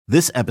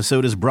This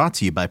episode is brought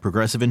to you by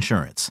Progressive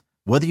Insurance.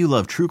 Whether you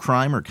love true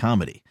crime or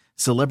comedy,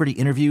 celebrity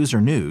interviews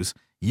or news,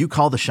 you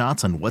call the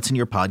shots on what's in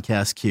your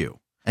podcast queue.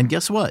 And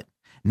guess what?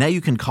 Now you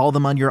can call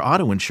them on your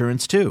auto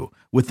insurance too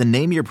with the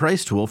Name Your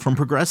Price tool from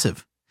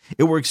Progressive.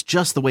 It works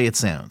just the way it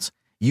sounds.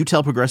 You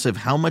tell Progressive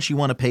how much you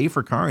want to pay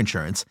for car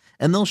insurance,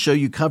 and they'll show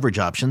you coverage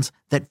options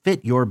that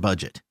fit your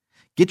budget.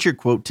 Get your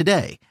quote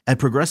today at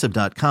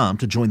Progressive.com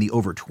to join the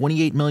over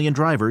 28 million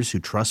drivers who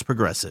trust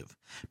Progressive.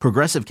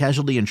 Progressive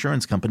Casualty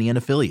Insurance Company and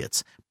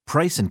Affiliates.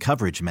 Price and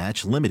coverage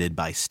match limited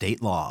by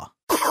state law.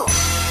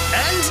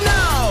 And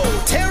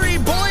now, Terry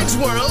Boyd's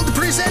World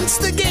presents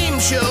the game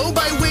show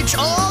by which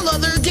all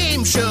other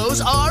game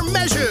shows are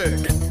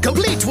measured.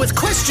 Complete with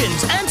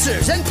questions,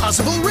 answers, and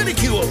possible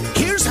ridicule.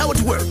 Here's how it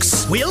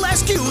works. We'll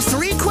ask you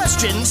 3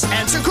 questions,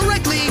 answer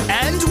correctly,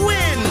 and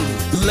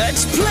win.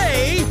 Let's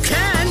play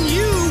Can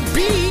You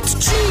Beat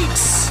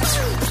Cheats?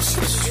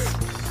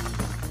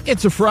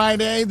 It's a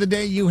Friday, the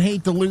day you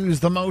hate to lose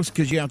the most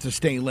because you have to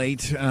stay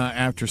late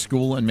after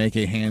school and make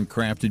a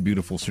handcrafted,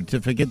 beautiful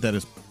certificate that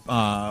is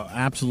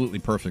absolutely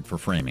perfect for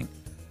framing.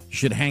 You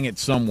should hang it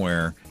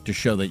somewhere to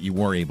show that you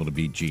were able to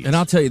beat Jeets. And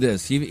I'll tell you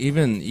this,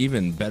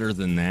 even better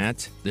than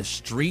that, the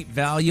street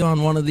value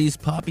on one of these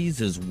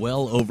puppies is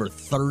well over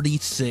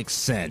 36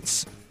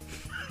 cents.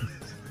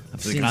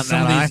 I've seen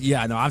some of these,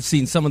 I've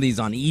seen some of these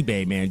on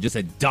eBay, man. Just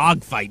a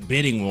dogfight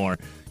bidding war.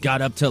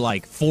 Got up to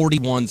like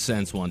 41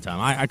 cents one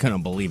time. I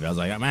couldn't believe it. I was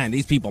like, man,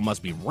 these people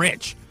must be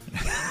rich.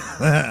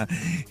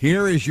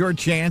 Here is your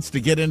chance to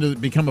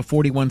become a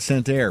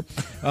 41-cent heir.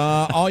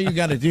 All you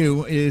got to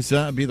do is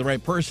be the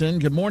right person.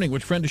 Good morning.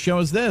 Which friend of the show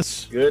is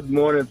this? Good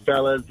morning,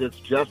 fellas. It's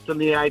Justin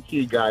the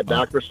IT guy,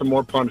 back for some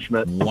more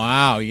punishment.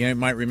 Wow. You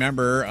might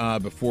remember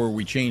before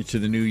we changed to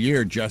the new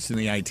year, Justin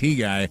the IT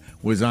guy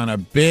was on a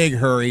big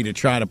hurry to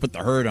try to put the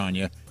hurt on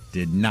you.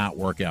 Did not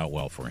work out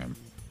well for him.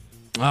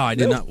 Oh, I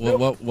did not.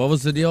 What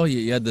was the deal?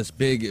 You had this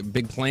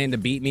big plan to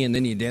beat me, and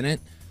then you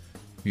didn't?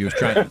 He was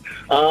trying.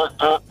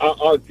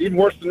 Even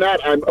worse than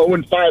that, I'm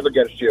 0-5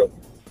 against you.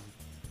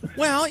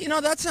 Well,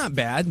 that's not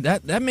bad.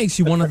 That makes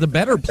you one of the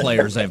better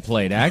players I've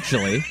played,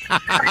 actually.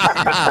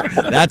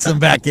 That's some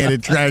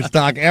backhanded trash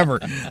talk ever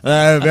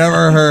I've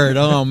ever heard.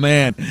 Oh,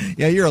 man.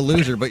 Yeah, you're a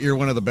loser, but you're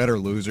one of the better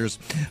losers.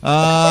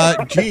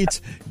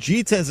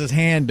 Jeets has his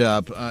hand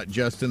up,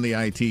 Justin, the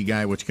IT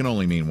guy, which can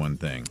only mean one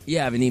thing.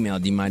 Yeah, I have an email.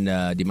 Do you mind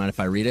if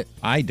I read it?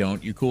 I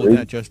don't. You cool with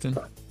that, Justin?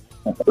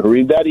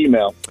 Read that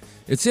email.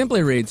 It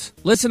simply reads,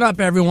 "Listen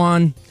up,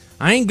 everyone.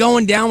 I ain't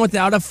going down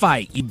without a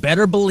fight. You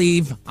better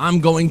believe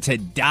I'm going to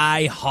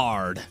die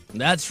hard."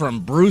 That's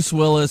from Bruce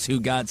Willis, who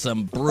got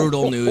some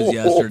brutal news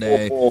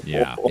yesterday.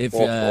 Yeah.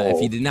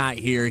 If you did not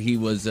hear, he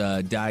was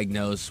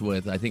diagnosed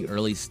with, I think,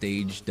 early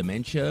stage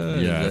dementia.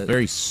 Yeah,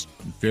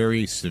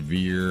 very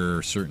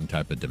severe, certain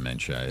type of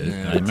dementia.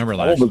 Yeah. I remember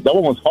last. That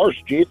one was harsh,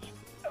 Jeets.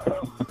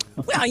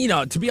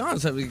 Well, to be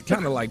honest, I was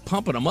kind of like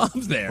pumping him up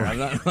there. I'm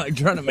not like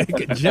trying to make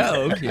a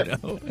joke,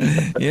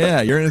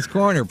 Yeah, you're in his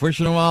corner,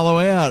 pushing him all the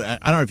way out. I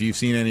don't know if you've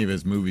seen any of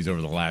his movies over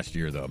the last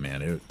year, though,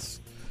 man. It's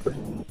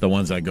the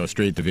ones that go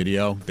straight to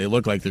video. They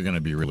look like they're going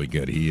to be really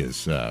good. He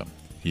is not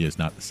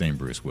the same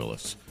Bruce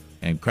Willis.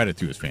 And credit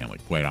to his family,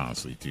 quite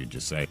honestly, to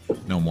just say,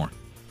 no more.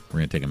 We're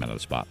going to take him out of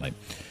the spotlight.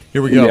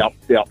 Here we go.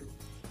 Yeah.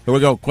 Here we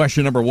go.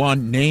 Question number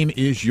 1. Name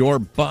is your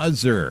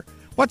buzzer.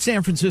 What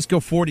San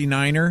Francisco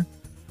 49er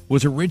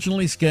was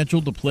originally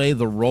scheduled to play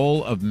the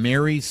role of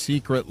Mary's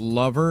secret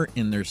lover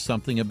in There's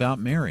Something About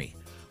Mary?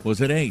 Was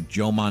it A,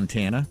 Joe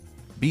Montana,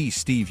 B,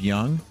 Steve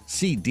Young,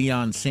 C,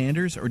 Deion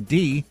Sanders, or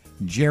D,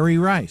 Jerry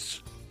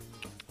Rice?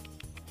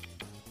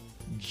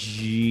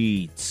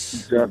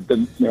 Jeets.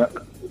 Yeah.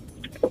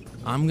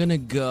 I'm gonna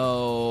go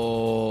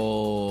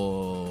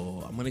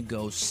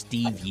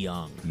Steve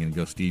Young. You gonna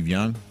go Steve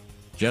Young?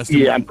 Justin?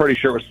 Yeah, I'm pretty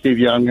sure it was Steve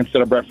Young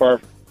instead of Brett Favre.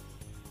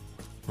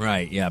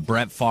 Right, yeah.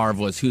 Brett Favre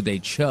was who they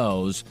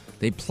chose.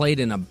 They played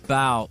in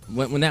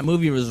when that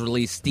movie was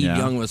released, Steve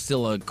Young was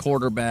still a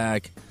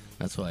quarterback.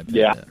 That's why I picked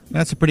that.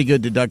 That's a pretty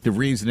good deductive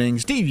reasoning.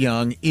 Steve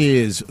Young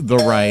is the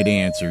right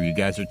answer. You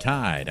guys are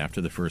tied after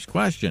the first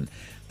question.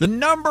 The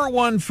number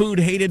 1 food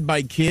hated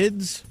by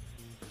kids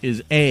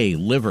is A,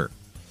 liver,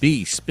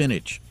 B,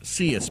 spinach,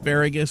 C,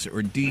 asparagus,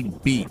 or D,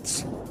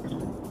 beets.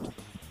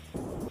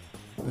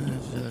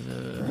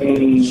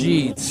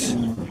 Jeets.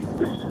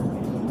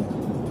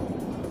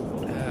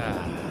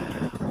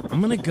 I'm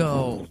gonna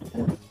go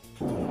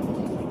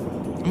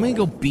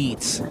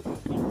beets. You're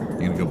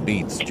gonna go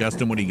beets.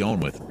 Justin, what are you going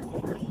with?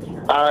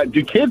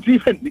 Do kids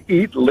even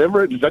eat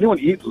liver? Does anyone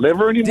eat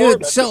liver anymore?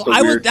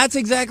 Dude, that's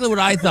exactly what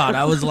I thought.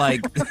 I was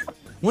like,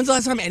 when's the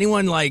last time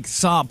anyone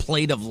saw a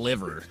plate of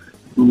liver?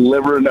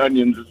 Liver and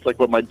onions. It's like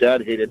what my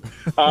dad hated.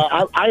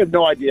 I have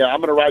no idea.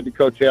 I'm gonna ride the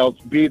coattails.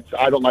 Beets.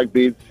 I don't like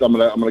beets. I'm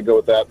gonna go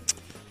with that.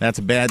 That's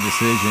a bad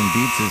decision.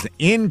 Beets is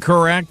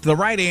incorrect. The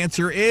right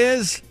answer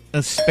is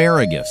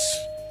asparagus.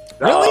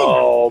 Really?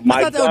 Oh,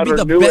 my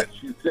daughter knew it.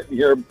 She's sitting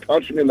here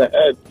punching me in the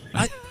head.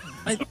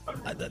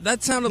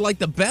 That sounded like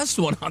the best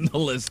one on the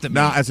list to me.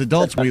 Now, as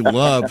adults, we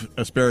love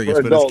asparagus,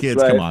 but adults, as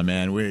kids, right? come on,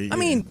 man. I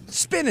mean,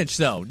 spinach,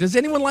 though. Does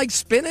anyone like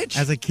spinach?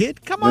 As a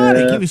kid, come on,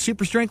 it gave you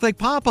super strength like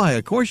Popeye.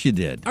 Of course you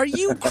did. Are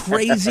you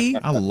crazy?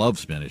 I love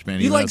spinach, man.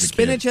 You even like as a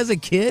spinach kid. as a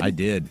kid? I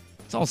did.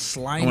 It's all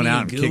slimy. I went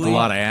out and gooey. kicked a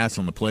lot of ass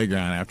on the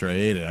playground after I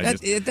ate it. I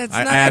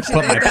not had to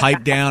put my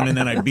pipe down and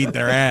then I beat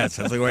their ass.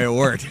 That's the way it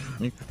worked.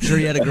 I'm sure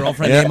you had a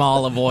girlfriend named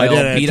Olive Oil. I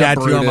did a beat up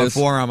tattoo on my Brutus.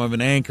 forearm of an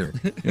anchor.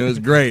 It was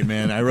great,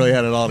 man. I really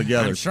had it all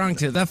together. I'm shrunk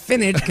to the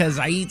finish because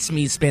I eats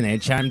me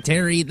spinach. I'm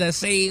Terry the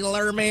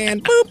Sailor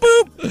Man.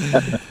 Boop,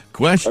 boop.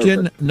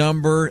 Question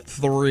number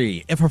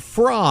 3. If a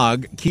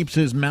frog keeps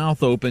his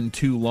mouth open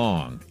too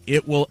long,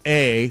 it will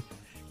A,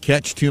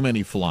 catch too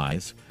many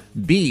flies,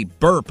 B,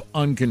 burp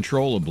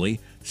uncontrollably,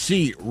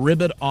 C,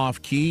 ribbit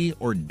off key,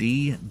 or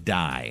D,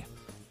 die.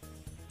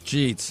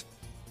 Cheats.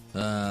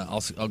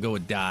 I'll go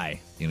with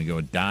die. You gonna go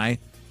with die?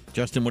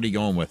 Justin, what are you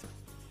going with?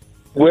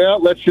 Well,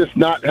 let's just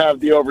not have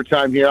the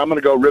overtime here. I'm going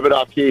to go ribbit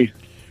off key.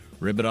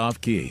 Ribbit off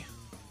key.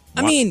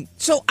 I mean,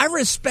 so I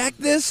respect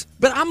this,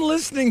 but I'm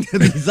listening to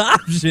these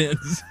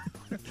options.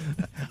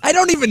 I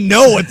don't even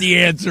know what the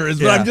answer is,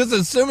 but Yeah. I'm just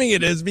assuming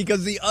it is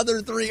because the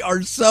other 3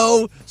 are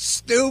so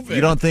stupid.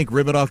 You don't think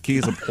ribbit off key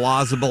is a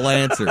plausible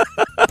answer?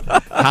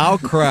 How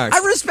correct? I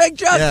respect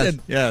Justin.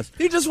 Yes.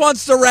 He just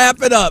wants to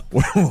wrap it up.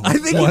 I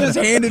think he just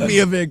handed me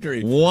a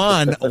victory.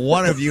 One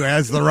of you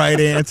has the right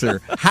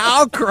answer.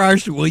 How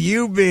crushed will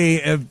you be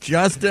if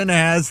Justin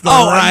has the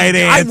right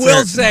answer? I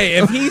will say,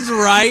 if he's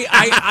right,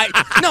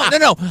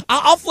 No.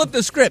 I'll flip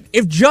the script.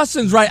 If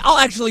Justin's right, I'll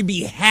actually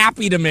be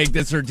happy to make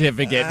the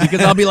certificate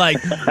because I'll be like,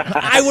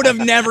 I would have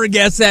never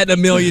guessed that in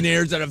a million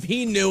years, and if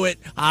he knew it,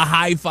 a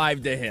high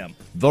five to him.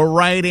 The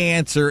right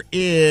answer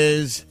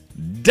is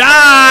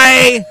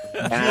die.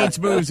 Let's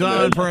move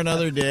on for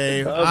another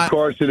day. Of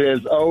course it is.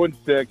 0-6.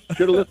 Should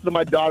have listened to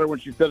my daughter when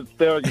she said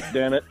asparagus,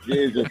 damn it.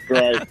 Jesus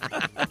Christ.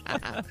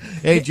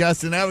 Hey,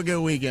 Justin, have a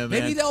good weekend,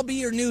 man. Maybe that'll be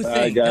your new All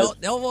thing. right,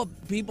 guys.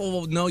 People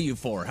will know you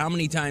for how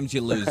many times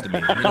you lose to me.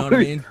 You know what I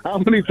mean? How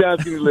many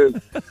times can you lose?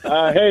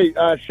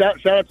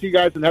 Shout out to you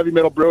guys in Heavy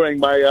Metal Brewing.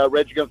 My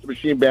Rage Against the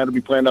Machine band will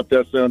be playing up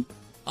there soon.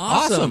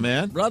 Awesome,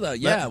 man. Brother,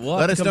 yeah.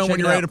 Let us know when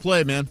you're ready to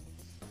play, man.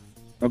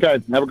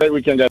 Okay, have a great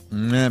weekend, guys.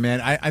 Yeah, man.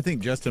 I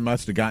think Justin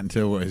must have gotten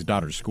to his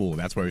daughter's school.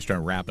 That's why he was trying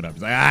to wrap it up.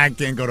 He's like, I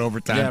can't go to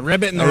overtime. Yeah,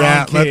 ribbit in the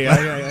wrong key. I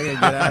gotta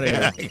get out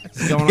of here.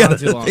 It's going on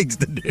too long. Things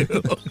to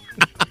do.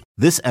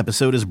 This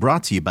episode is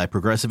brought to you by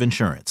Progressive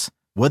Insurance.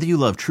 Whether you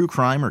love true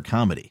crime or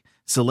comedy,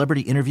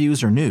 celebrity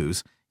interviews or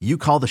news, you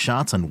call the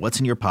shots on what's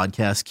in your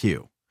podcast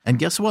queue. And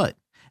guess what?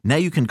 Now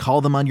you can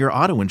call them on your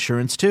auto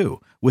insurance too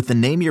with the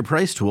Name Your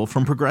Price tool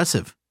from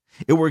Progressive.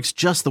 It works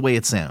just the way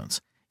it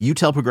sounds. You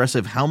tell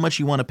Progressive how much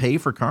you want to pay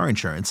for car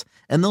insurance,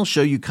 and they'll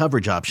show you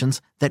coverage options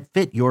that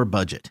fit your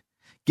budget.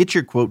 Get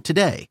your quote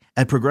today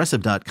at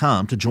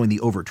Progressive.com to join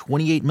the over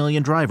 28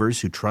 million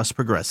drivers who trust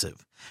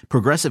Progressive.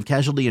 Progressive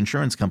Casualty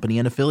Insurance Company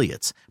and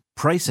Affiliates.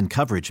 Price and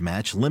coverage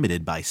match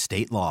limited by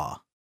state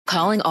law.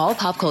 Calling all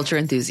pop culture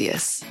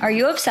enthusiasts. Are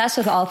you obsessed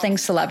with all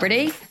things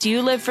celebrity? Do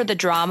you live for the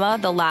drama,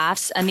 the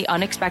laughs, and the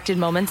unexpected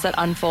moments that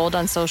unfold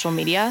on social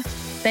media?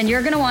 Then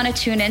you're going to want to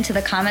tune in to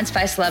the Comments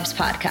by Celebs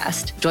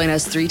podcast. Join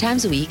us 3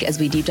 times a week as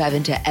we deep dive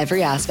into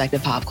every aspect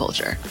of pop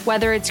culture.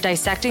 Whether it's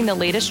dissecting the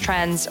latest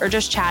trends or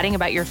just chatting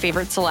about your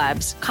favorite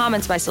celebs,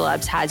 Comments by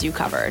Celebs has you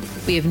covered.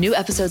 We have new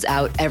episodes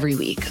out every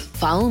week.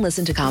 Follow and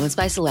listen to Comments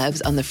by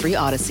Celebs on the free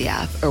Odyssey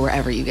app or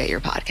wherever you get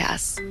your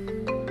podcasts.